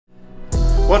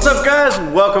What's up guys?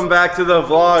 Welcome back to the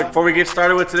vlog. Before we get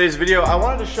started with today's video, I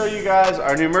wanted to show you guys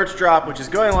our new merch drop, which is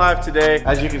going live today.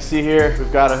 As you can see here,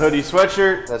 we've got a hoodie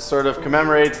sweatshirt that sort of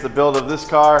commemorates the build of this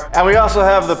car. And we also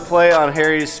have the Play on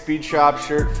Harry's Speed Shop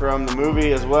shirt from the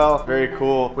movie as well. Very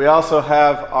cool. We also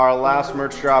have our last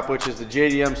merch drop, which is the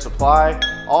JDM Supply,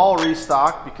 all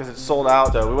restocked because it's sold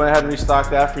out. So we went ahead and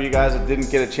restocked that for you guys that didn't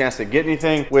get a chance to get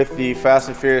anything. With the Fast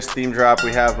and Furious theme drop,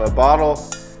 we have a bottle,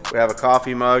 we have a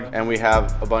coffee mug, and we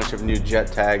have a bunch of new jet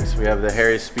tags. We have the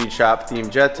Harry's Speed Shop themed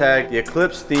jet tag, the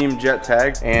Eclipse themed jet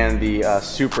tags, and the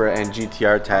Supra and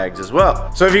GTR tags as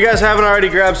well. So if you guys haven't already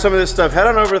grabbed some of this stuff, head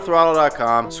on over to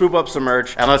throtl.com, swoop up some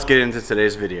merch, and let's get into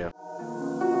today's video.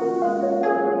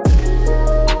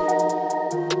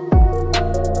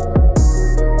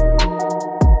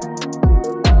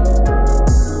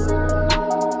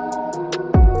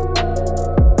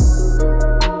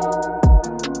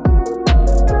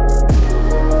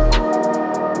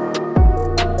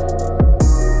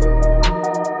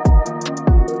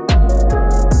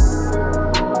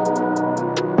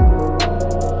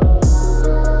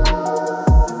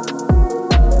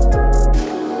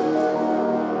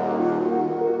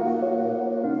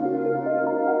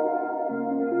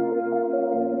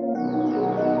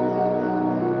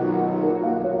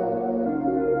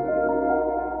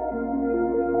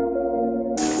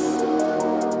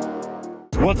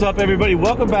 What's up everybody,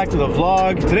 welcome back to the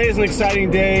vlog. Today is an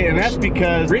exciting day, and that's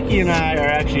because Ricky and I are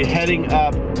actually heading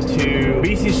up to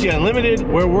BCC Unlimited,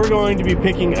 where we're going to be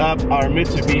picking up our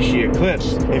Mitsubishi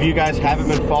Eclipse. If you guys haven't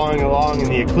been following along in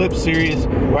the Eclipse series,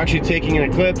 we're actually taking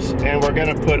an Eclipse and we're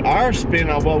gonna put our spin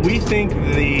on what we think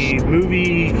the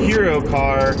movie hero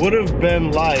car would have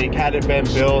been like had it been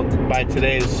built by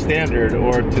today's standard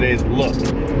or today's look.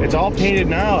 It's all painted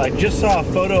now. I just saw a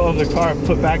photo of the car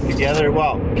put back together.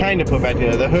 Well, kind of put back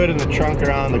together. The hood and the trunk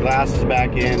are on, the glass is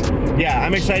back in. Yeah,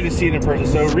 I'm excited to see it in person.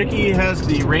 So Ricky has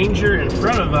the Ranger in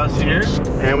front of us here,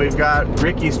 and we've got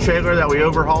Ricky's trailer that we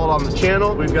overhauled on the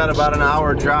channel. We've got about an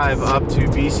hour drive up to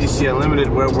BCC Unlimited,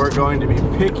 where we're going to be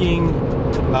picking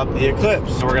up the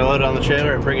Eclipse. So we're gonna load it on the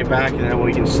trailer and bring it back, and then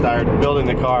we can start building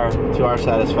the car to our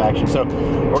satisfaction. So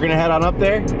we're gonna head on up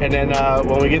there, and then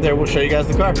when we get there, we'll show you guys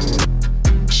the car.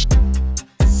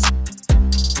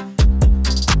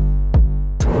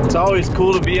 It's always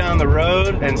cool to be on the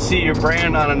road and see your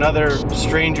brand on another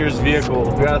stranger's vehicle.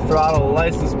 We got a throtl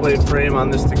license plate frame on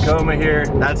this Tacoma here.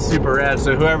 That's super rad.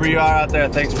 So whoever you are out there,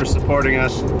 thanks for supporting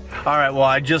us. All right, well,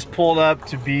 I just pulled up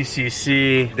to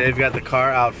BCC. They've got the car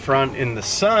out front in the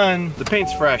sun. The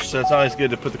paint's fresh, so it's always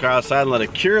good to put the car outside and let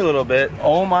it cure a little bit.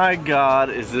 Oh my God,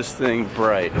 is this thing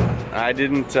bright. I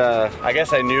didn't, I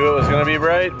guess I knew it was gonna be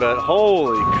bright, but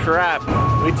holy crap.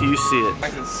 Wait till you see it.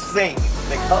 It's insane.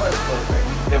 The color's perfect.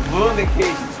 The blue in the cage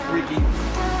is freaking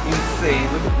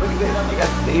insane. Look at this. You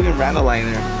got the even random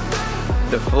liner.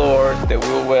 The floor, the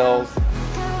wheel wells.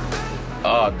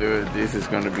 Oh dude, this is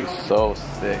gonna be so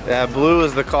sick. Yeah, blue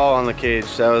is the call on the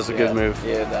cage. That was a good move.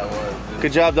 Yeah, that was.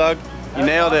 Good job, dog. You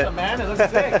nailed it. Man, it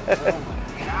looks sick.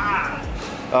 Oh my God.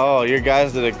 Oh, your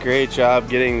guys did a great job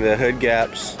getting the hood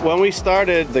gaps. When we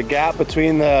started, the gap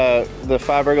between the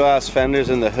fiberglass fenders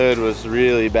and the hood was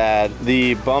really bad.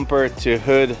 The bumper to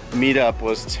hood meetup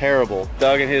was terrible.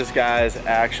 Doug and his guys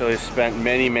actually spent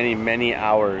many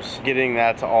hours getting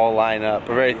that to all line up.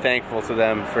 We're very thankful to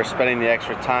them for spending the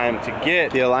extra time to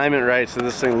get the alignment right so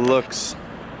this thing looks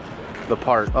the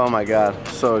part. Oh my God,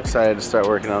 so excited to start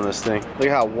working on this thing. Look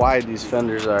at how wide these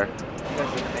fenders are.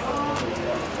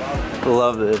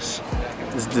 Love this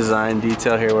design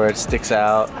detail here where it sticks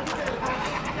out.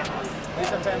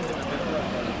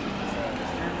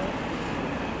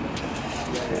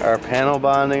 Our panel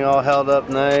bonding all held up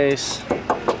nice.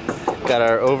 Got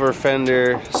our over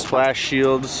fender splash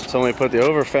shields, so when we put the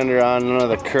over fender on, none of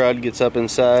the crud gets up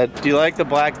inside. Do you like the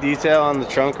black detail on the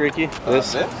trunk, Ricky?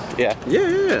 This? Yeah.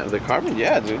 Yeah. The carbon,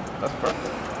 yeah, dude. That's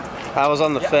perfect. I was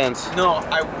on the fence. No,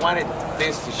 I wanted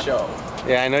this to show.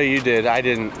 Yeah, I know you did. I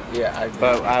didn't. Yeah, I did.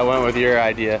 But I went with your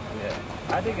idea. Yeah.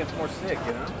 I think it's more sick,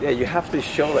 you know? Yeah, you have to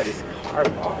show that it's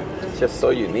carbon. It's just so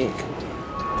unique.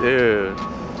 Dude,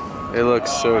 it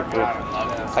looks so cool.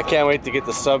 I can't wait to get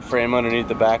the subframe underneath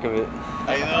the back of it.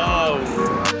 I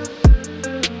know.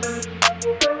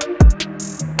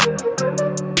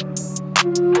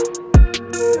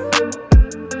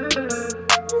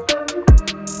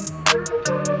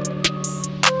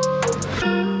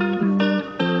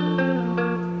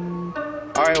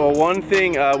 All right, well, one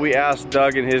thing we asked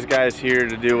Doug and his guys here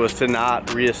to do was to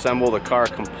not reassemble the car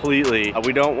completely.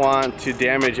 We don't want to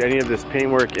damage any of this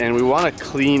paintwork, and we want to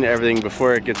clean everything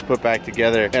before it gets put back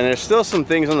together. And there's still some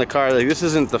things on the car, like this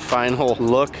isn't the final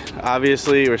look,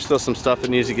 obviously. There's still some stuff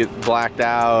that needs to get blacked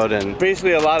out, and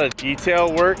basically a lot of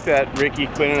detail work that Ricky,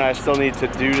 Quinn, and I still need to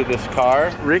do to this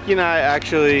car. Ricky and I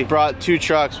actually brought two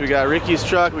trucks. We got Ricky's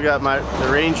truck, we got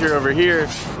the Ranger over here.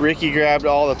 Ricky grabbed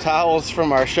all the towels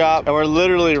from our shop, and we're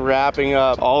literally wrapping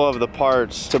up all of the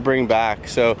parts to bring back.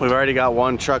 So we've already got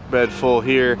one truck bed full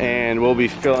here, and we'll be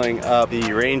filling up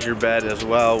the Ranger bed as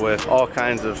well with all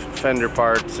kinds of fender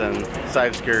parts and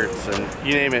side skirts and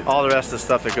you name it, all the rest of the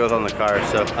stuff that goes on the car.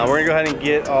 So we're gonna go ahead and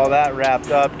get all that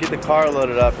wrapped up, get the car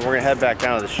loaded up, and we're gonna head back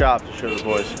down to the shop to show the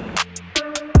boys.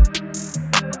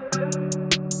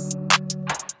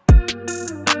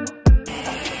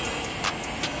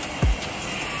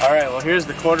 All right, well, here's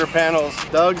the quarter panels.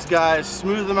 Doug's guys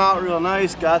smoothed them out real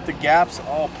nice, got the gaps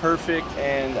all perfect,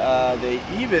 and they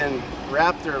even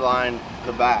Raptor lined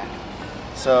the back.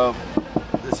 So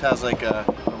this has like a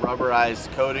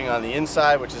rubberized coating on the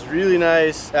inside, which is really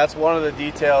nice. That's one of the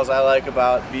details I like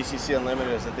about BCC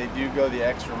Unlimited, is that they do go the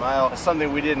extra mile. It's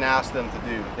something we didn't ask them to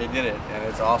do. They did it, and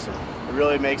it's awesome. It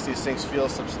really makes these things feel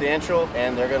substantial,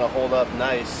 and they're gonna hold up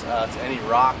nice to any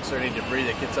rocks or any debris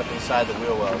that gets up inside the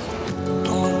wheel wells.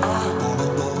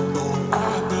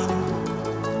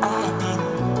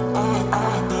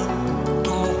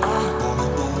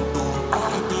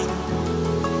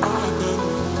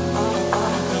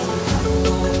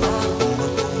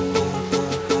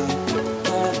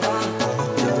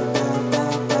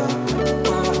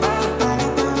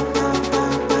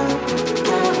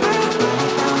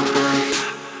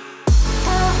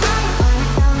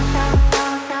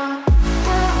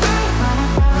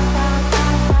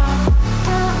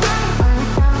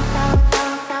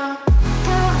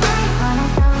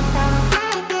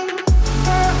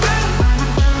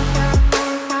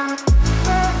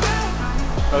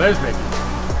 Oh, there's Ricky.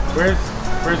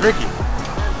 Where's Ricky?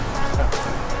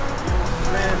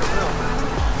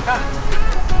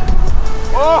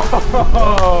 Oh!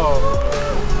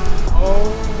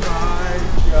 Oh my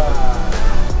God!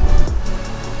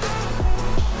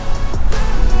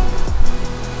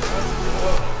 That's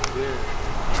cool, dude.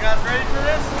 You guys ready for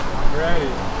this? I'm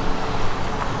ready.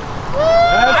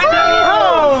 Let's go!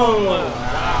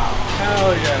 Wow.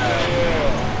 Hell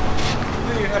yeah!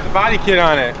 Didn't even have the body kit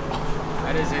on it.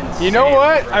 That is insane. You know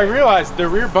what? I realized the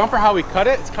rear bumper, how we cut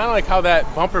it, it's kind of like how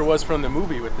that bumper was from the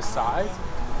movie with the sides.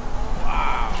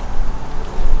 Wow.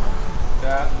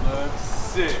 That looks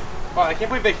sick. Wow, I can't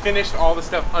believe they finished all the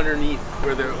stuff underneath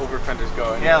where the over fender's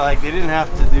going. Yeah, like they didn't have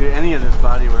to do any of this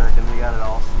body work, and they got it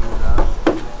all smoothed out.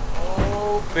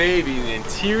 Oh, baby, the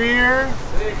interior.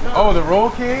 Oh, the roll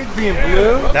cage being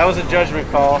blue. That was a judgment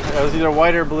call. It was either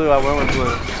white or blue. I went with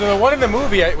blue. So the one in the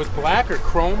movie, it was black or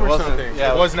chrome or something.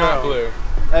 Yeah, it was not chrome. blue.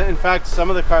 And in fact, some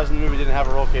of the cars in the movie didn't have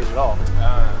a roll cage at all.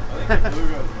 I think the blue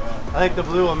goes well. I think the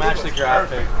blue will match the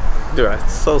graphic. Dude, I'm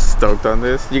so stoked on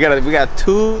this. We got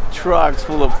two trucks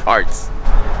full of parts.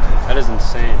 That is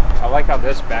insane. I like how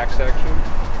this back section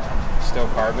is still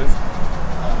carbon,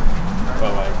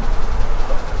 but like,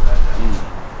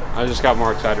 I just got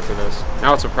more excited for this.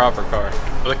 Now it's a proper car.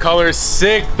 The color is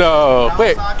sick though.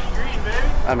 Wait. Green, baby.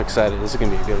 I'm excited. This is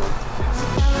gonna be a good one.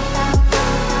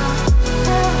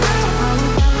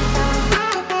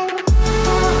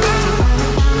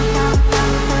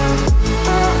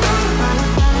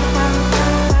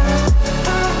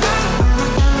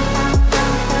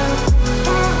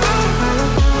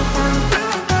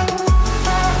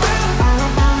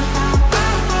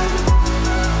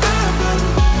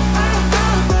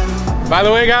 By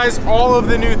the way, guys, all of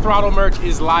the new Throttle merch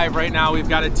is live right now. We've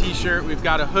got a t-shirt, we've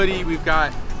got a hoodie, we've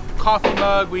got a coffee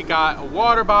mug, we got a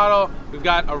water bottle, we've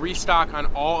got a restock on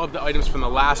all of the items from the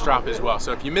last drop as well.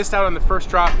 So if you missed out on the first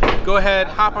drop, go ahead,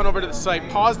 hop on over to the site,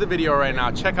 pause the video right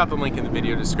now, check out the link in the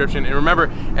video description. And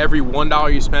remember, every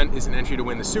 $1 you spend is an entry to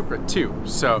win the Supra too.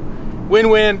 So,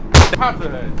 win-win. Pop the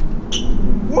hood.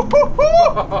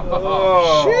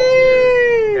 Oh,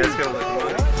 sheesh. That's gonna look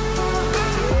good.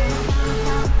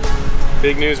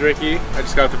 Big news, Ricky. I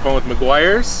just got off the phone with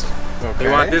Meguiar's. Okay.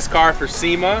 They want this car for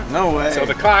SEMA. No way. So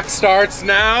the clock starts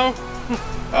now.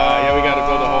 Yeah, we got to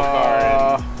build a whole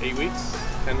car in 8 weeks,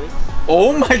 10 weeks.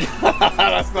 Oh my God,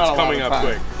 that's not It's coming up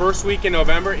quick. First week in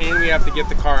November, and we have to get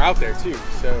the car out there too.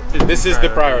 So this is the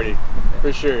priority,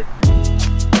 for sure.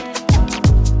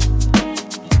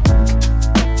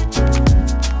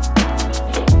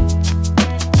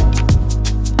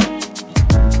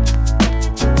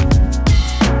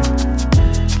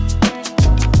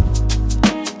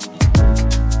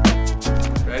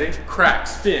 Ready? Crack,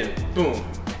 spin, boom.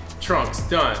 Trunks,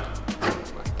 done.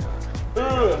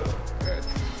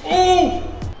 Oh!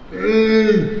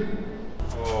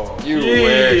 You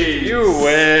wish. You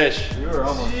wish. You were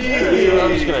almost there.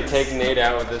 I'm just gonna take Nate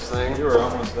out with this thing. You were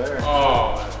almost there.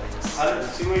 Oh. I didn't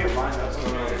see where you lined up.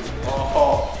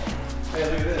 Oh. Hey,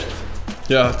 look at this.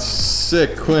 Yeah, it's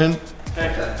sick, Quinn.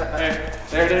 Hey,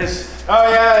 there it is. Oh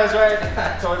yeah, that's right.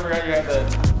 I totally forgot you had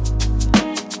that.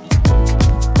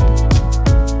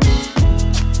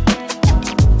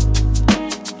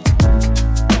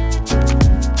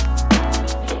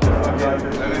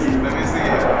 Let me see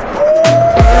it.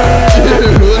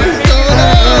 Dude, what's going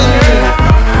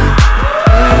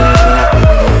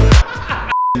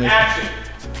on? Action.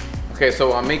 Okay, so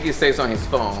while Mickey stays on his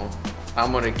phone,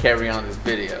 I'm gonna carry on this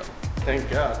video. Thank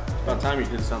God. It's about time you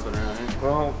did something around here.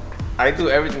 Well, I do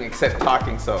everything except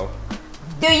talking, so.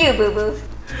 Do you, boo-boo?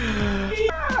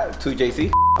 To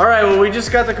JC. All right, well, we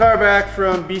just got the car back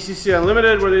from BCC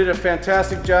Unlimited where they did a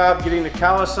fantastic job getting the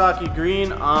Kawasaki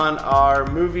green on our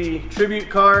movie tribute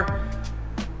car.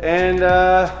 And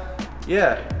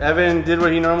yeah, Evan did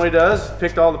what he normally does,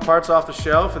 picked all the parts off the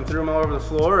shelf and threw them all over the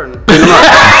floor. And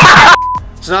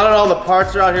so now that all the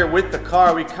parts are out here with the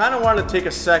car, we kind of wanted to take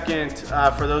a second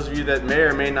for those of you that may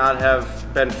or may not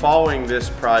have been following this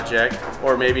project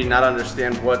or maybe not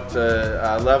understand what the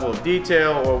level of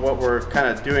detail or what we're kind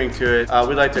of doing to it,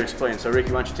 we'd like to explain. So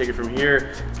Ricky, why don't you take it from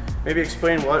here? Maybe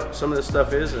explain what some of this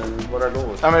stuff is and what our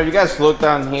goal is. I mean, if you guys look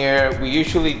down here, we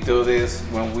usually do this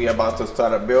when we're about to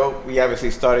start a build. We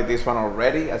obviously started this one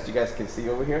already, as you guys can see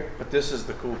over here. But this is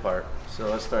the cool part. So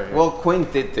let's start here. Well, Quinn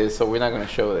did this, so we're not gonna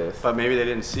show this. But maybe they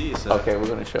didn't see, so. Okay, we're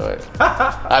gonna show it.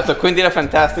 So Quinn did a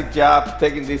fantastic job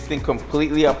taking this thing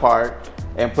completely apart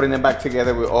and putting them back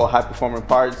together with all high performing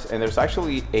parts. And there's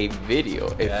actually a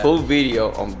video, a full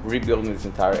video on rebuilding this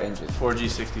entire engine.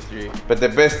 4G63. But the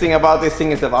best thing about this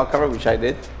thing is the valve cover, which I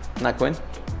did, not Quinn.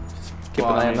 Just keep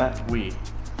an eye on that. We.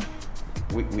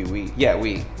 Yeah,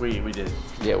 we. We did.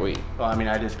 Yeah, we. Well, I mean,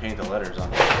 I did paint the letters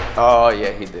on it. Oh,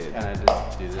 yeah, he did. And I did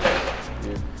do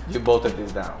this. You bolted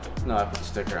this down. No, I put the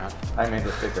sticker on. I made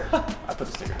the sticker. I put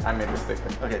the sticker. I made the sticker.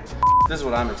 Okay, this is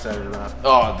what I'm excited about.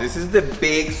 Oh, this is the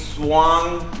big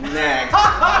swung neck.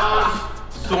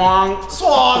 Swan.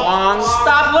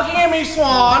 Stop looking at me,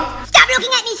 Swan. Stop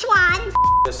looking at me, Swan!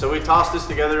 So we tossed this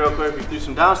together real quick. We threw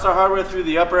some Downstar hardware through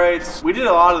the uprights. We did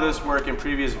a lot of this work in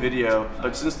previous video,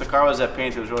 but since the car was at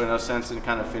paint, there was really no sense in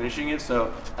kind of finishing it.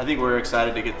 So I think we're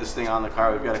excited to get this thing on the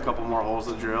car. We've got a couple more holes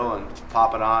to drill and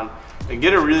pop it on and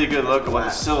get a really good look at what the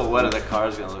silhouette of the car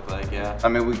is gonna look like, yeah. I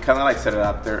mean, we kind of like set it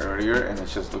up there earlier and it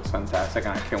just looks fantastic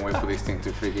and I can't wait for this thing to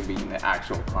freaking be in the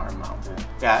actual car mounted.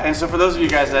 Yeah, and so for those of you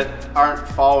guys that aren't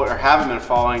following or haven't been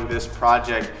following this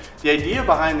project, the idea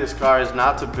behind this car is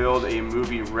not to build a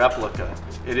movie replica.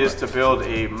 It is to build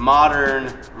a modern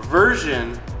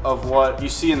version of what you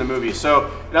see in the movie. So,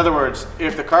 in other words,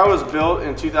 if the car was built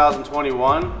in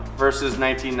 2021 versus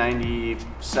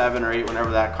 1997 or 8, whenever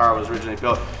that car was originally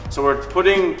built. So we're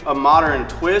putting a modern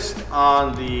twist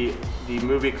on the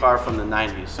movie car from the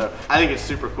 90s. So I think it's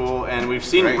super cool, and we've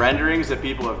seen renderings that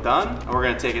people have done, and we're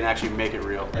gonna take it and actually make it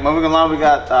real. Moving along, we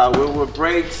got wheel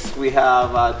brakes, we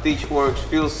have Ditchworks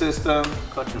fuel system.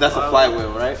 That's a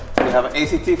flywheel, right? We have an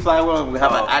ACT flywheel, and we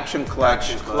have an action clutch.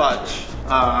 We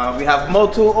have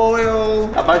Motul oil,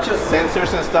 a bunch of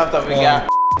sensors and stuff that we got.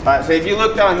 So if you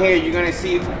look down here, you're gonna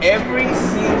see every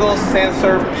single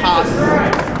sensor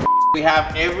possible. We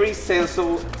have every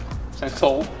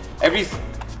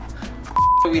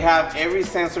we have every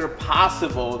sensor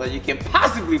possible that you can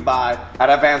possibly buy at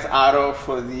Advanced Auto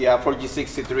for the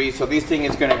 4G63. So this thing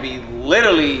is going to be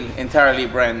literally entirely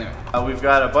brand new. We've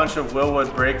got a bunch of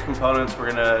Willwood brake components.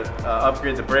 We're going to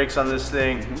upgrade the brakes on this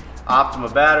thing. Optima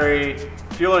battery,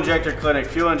 fuel injector clinic,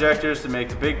 fuel injectors to make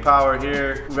the big power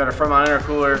here. We've got a front mount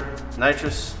intercooler,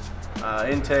 nitrous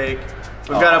intake.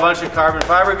 We've got a bunch of carbon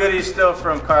fiber goodies still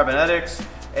from Carbonetics.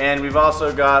 And we've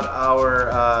also got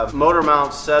our motor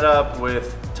mount set up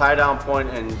with tie down point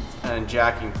and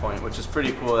jacking point, which is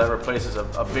pretty cool. That replaces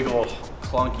a big old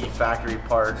clunky factory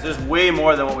part. There's way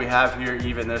more than what we have here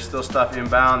even. There's still stuff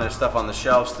inbound, there's stuff on the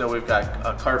shelf still. We've got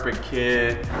a carpet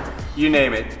kit, you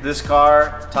name it. This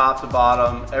car, top to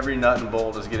bottom, every nut and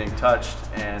bolt is getting touched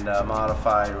and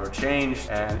modified or changed,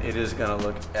 and it is gonna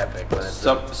look epic.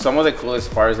 Some of the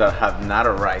coolest parts that have not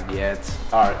arrived yet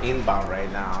are inbound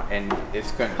right now, and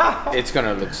it's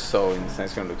gonna look so insane.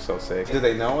 It's gonna look so sick. Do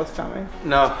they know what's coming?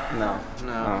 No.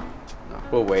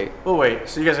 We'll wait. We'll wait,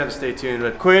 so you guys have to stay tuned.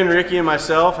 But Quinn, Ricky, and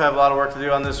myself have a lot of work to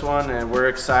do on this one, and we're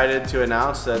excited to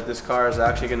announce that this car is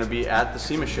actually going to be at the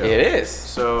SEMA show. It is.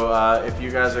 So if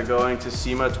you guys are going to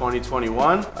SEMA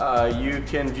 2021, you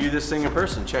can view this thing in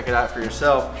person. Check it out for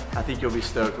yourself. I think you'll be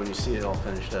stoked when you see it all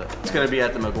finished up. It's going to be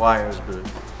at the Meguiar's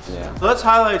booth. Yeah. So let's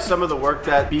highlight some of the work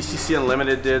that BCC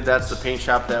Unlimited did. That's the paint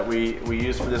shop that we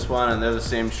used for this one, and they're the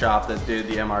same shop that did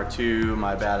the MR2,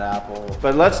 My Bad Apple.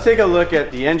 But let's take a look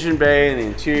at the engine bay and the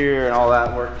interior and all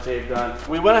that work that they've done.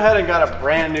 We went ahead and got a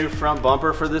brand new front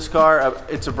bumper for this car.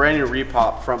 It's a brand new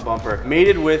repop front bumper,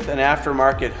 mated with an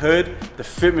aftermarket hood. The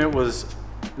fitment was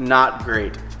not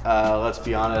great. Let's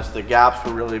be honest, the gaps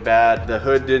were really bad. The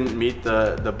hood didn't meet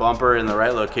the bumper in the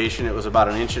right location. It was about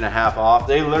 1.5 inches off.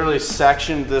 They literally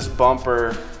sectioned this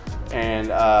bumper, and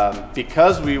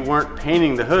because we weren't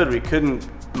painting the hood, we couldn't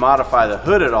modify the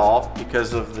hood at all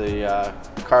because of the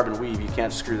carbon weave. You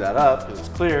can't screw that up because it's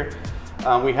clear.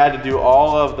 We had to do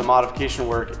all of the modification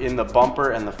work in the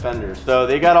bumper and the fenders. So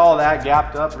they got all that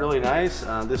gapped up really nice.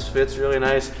 This fits really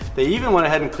nice. They even went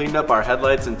ahead and cleaned up our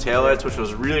headlights and taillights, which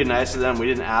was really nice of them. We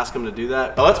didn't ask them to do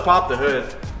that. But let's pop the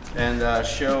hood and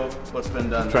show what's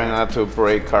been done. Trying not to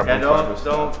break carbon fibers.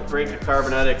 Don't break the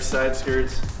carbonetic side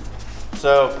skirts.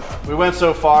 So we went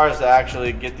so far as to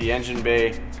actually get the engine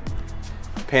bay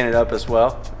painted up as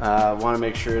well. Want to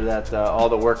make sure that all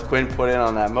the work Quinn put in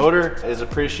on that motor is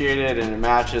appreciated and it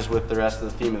matches with the rest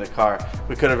of the theme of the car.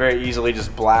 We could have very easily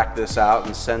just blacked this out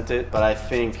and sent it, but I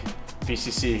think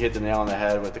BCC hit the nail on the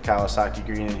head with the Kawasaki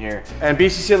green in here. And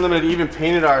BCC Unlimited even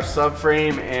painted our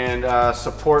subframe and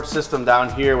support system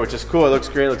down here, which is cool. It looks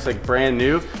great, it looks like brand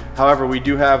new. However, we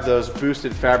do have those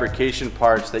boosted fabrication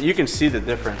parts that you can see the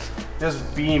difference. This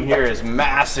beam here is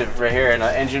massive right here, and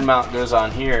an engine mount goes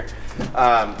on here.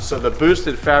 So the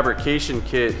boosted fabrication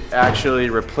kit actually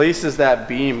replaces that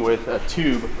beam with a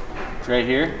tube right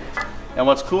here. And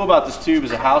what's cool about this tube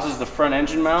is it houses the front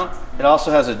engine mount. It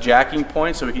also has a jacking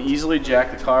point, so we can easily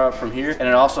jack the car up from here. And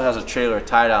it also has a trailer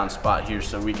tie-down spot here,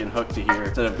 so we can hook to here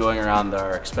instead of going around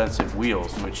our expensive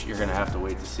wheels, which you're gonna have to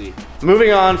wait to see.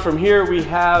 Moving on from here, we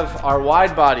have our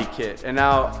wide body kit. And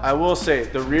now I will say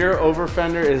the rear over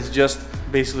fender is just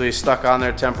basically stuck on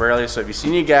there temporarily. So if you see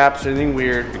any gaps or anything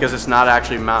weird, because it's not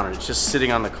actually mounted, it's just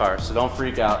sitting on the car, so don't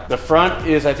freak out. The front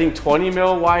is, I think, 20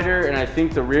 mil wider, and I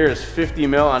think the rear is 50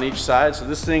 mil on each side. So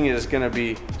this thing is gonna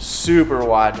be super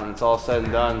wide when it's all said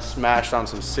and done, smashed on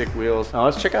some sick wheels. Now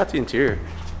let's check out the interior.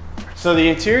 So the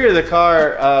interior of the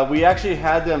car, we actually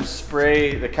had them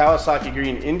spray the Kawasaki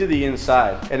green into the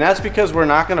inside. And that's because we're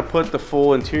not gonna put the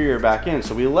full interior back in.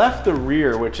 So we left the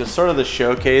rear, which is sort of the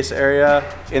showcase area,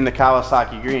 in the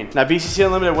Kawasaki green. Now BCC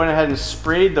Unlimited went ahead and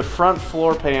sprayed the front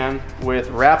floor pan with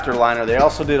Raptor liner. They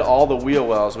also did all the wheel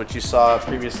wells, which you saw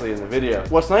previously in the video.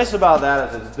 What's nice about that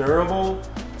is it's durable,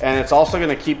 and it's also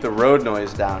gonna keep the road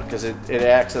noise down because it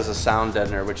acts as a sound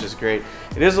deadener, which is great.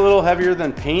 It is a little heavier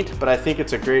than paint, but I think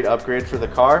it's a great upgrade for the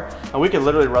car. And we can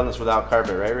literally run this without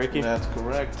carpet, right, Ricky? That's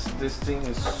correct. This thing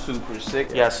is super sick.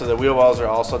 Yeah, so the wheel wells are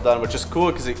also done, which is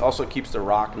cool because it also keeps the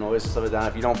rock noise and stuff down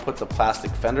if you don't put the plastic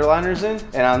fender liners in.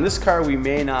 And on this car, we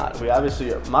may not. We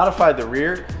obviously modified the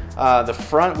rear. The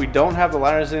front, we don't have the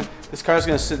liners in. This car is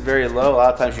going to sit very low. A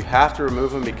lot of times you have to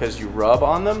remove them because you rub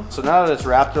on them. So now that it's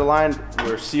Raptor lined,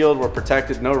 we're sealed, we're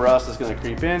protected, no rust is going to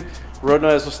creep in. Road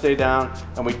noise will stay down,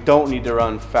 and we don't need to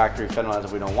run factory fender lines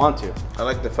if we don't want to. I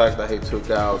like the fact that he took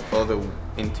out all the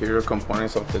interior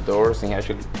components of the doors and he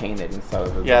actually painted inside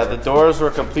of the Yeah, door. the doors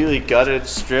were completely gutted,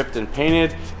 stripped, and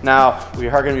painted. Now, we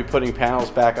are going to be putting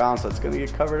panels back on, so it's going to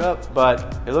get covered up,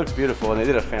 but it looks beautiful, and they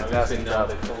did a fantastic job.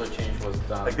 The color change was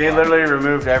done. Like, they literally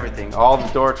removed everything. All the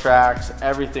door tracks,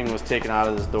 everything was taken out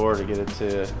of this door to get it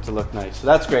to look nice. So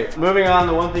that's great. Moving on,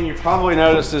 the one thing you probably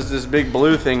noticed is this big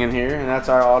blue thing in here, and that's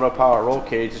our auto power roll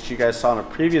cage that you guys saw in a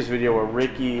previous video where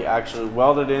Ricky actually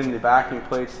welded in the backing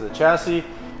plates to the chassis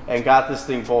and got this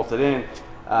thing bolted in.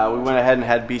 We went ahead and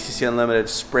had BCC Unlimited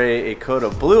spray a coat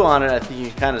of blue on it. I think you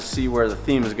can kind of see where the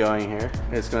theme is going here.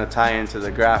 It's going to tie into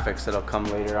the graphics that'll come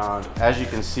later on. As you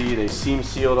can see, they seam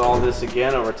sealed all this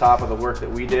again over top of the work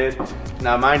that we did.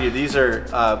 Now, mind you, these are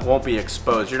won't be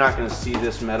exposed. You're not going to see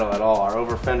this metal at all. Our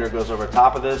over fender goes over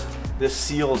top of this. This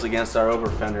seals against our over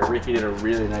fender. Ricky did a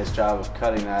really nice job of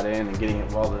cutting that in and getting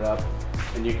it welded up.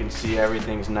 And you can see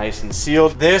everything's nice and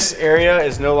sealed. This area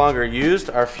is no longer used.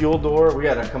 Our fuel door, we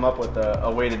got to come up with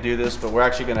a way to do this, but we're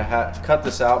actually going to cut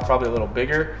this out probably a little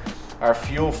bigger. Our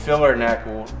fuel filler neck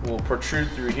will protrude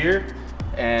through here,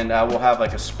 and we'll have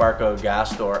like a Sparco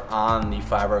gas door on the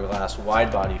fiberglass wide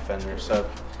body fender. So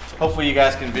hopefully you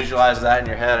guys can visualize that in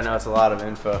your head. I know it's a lot of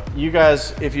info. You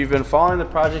guys, if you've been following the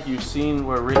project, you've seen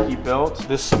where Ricky built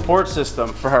this support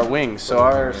system for our wings. So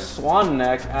our swan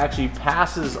neck actually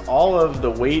passes all of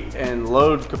the weight and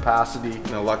load capacity.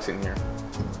 No luck's in here.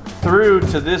 Through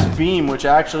to this beam, which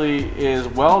actually is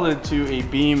welded to a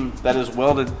beam that is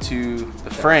welded to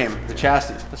the frame, the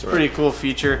chassis. That's a pretty cool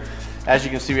feature. As you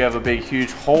can see, we have a big,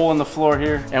 huge hole in the floor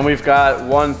here. And we've got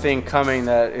one thing coming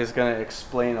that is gonna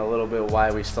explain a little bit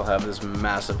why we still have this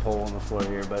massive hole in the floor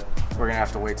here, but we're gonna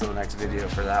have to wait till the next video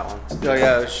for that one. Oh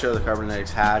yeah, let's show the carbonetics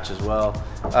hatch as well.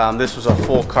 This was a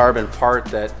full carbon part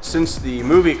that, since the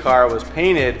movie car was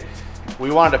painted,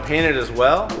 we wanted to paint it as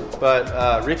well,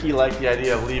 but Ricky liked the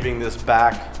idea of leaving this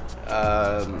back,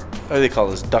 what do they call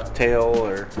this, ducktail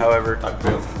or however,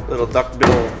 little duck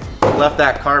bill, left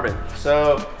that carbon.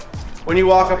 So when you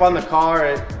walk up on the car,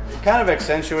 it kind of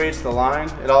accentuates the line.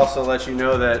 It also lets you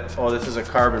know that, oh, this is a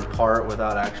carbon part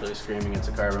without actually screaming it's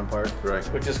a carbon part. Right.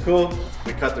 Which is cool.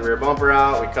 We cut the rear bumper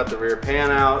out, we cut the rear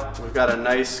pan out. We've got a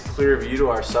nice clear view to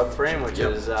our subframe, which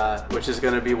is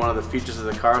gonna be one of the features of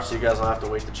the car, so you guys will have to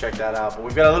wait to check that out. But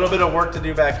we've got a little bit of work to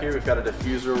do back here. We've got a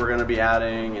diffuser we're gonna be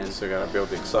adding, and So we gotta build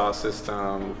the exhaust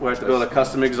system. we have to build a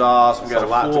custom exhaust. We've got a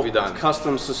lot full to be done.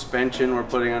 custom suspension we're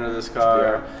putting under this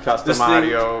car. Custom This thing-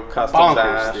 audio, custom bonkers,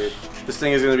 dash. dude. This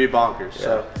thing is gonna be bonkers.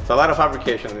 So a lot of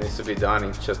fabrication that needs to be done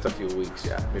in just a few weeks,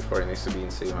 before it needs to be in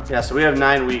SEMA. yeah, so we have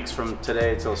 9 weeks from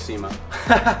today till SEMA.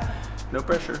 No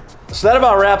pressure. So that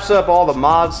about wraps up all the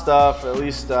mod stuff, at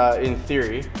least in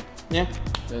theory. Yeah,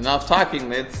 enough talking.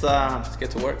 Let's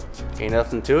get to work. Ain't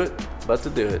nothing to it but to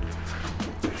do it.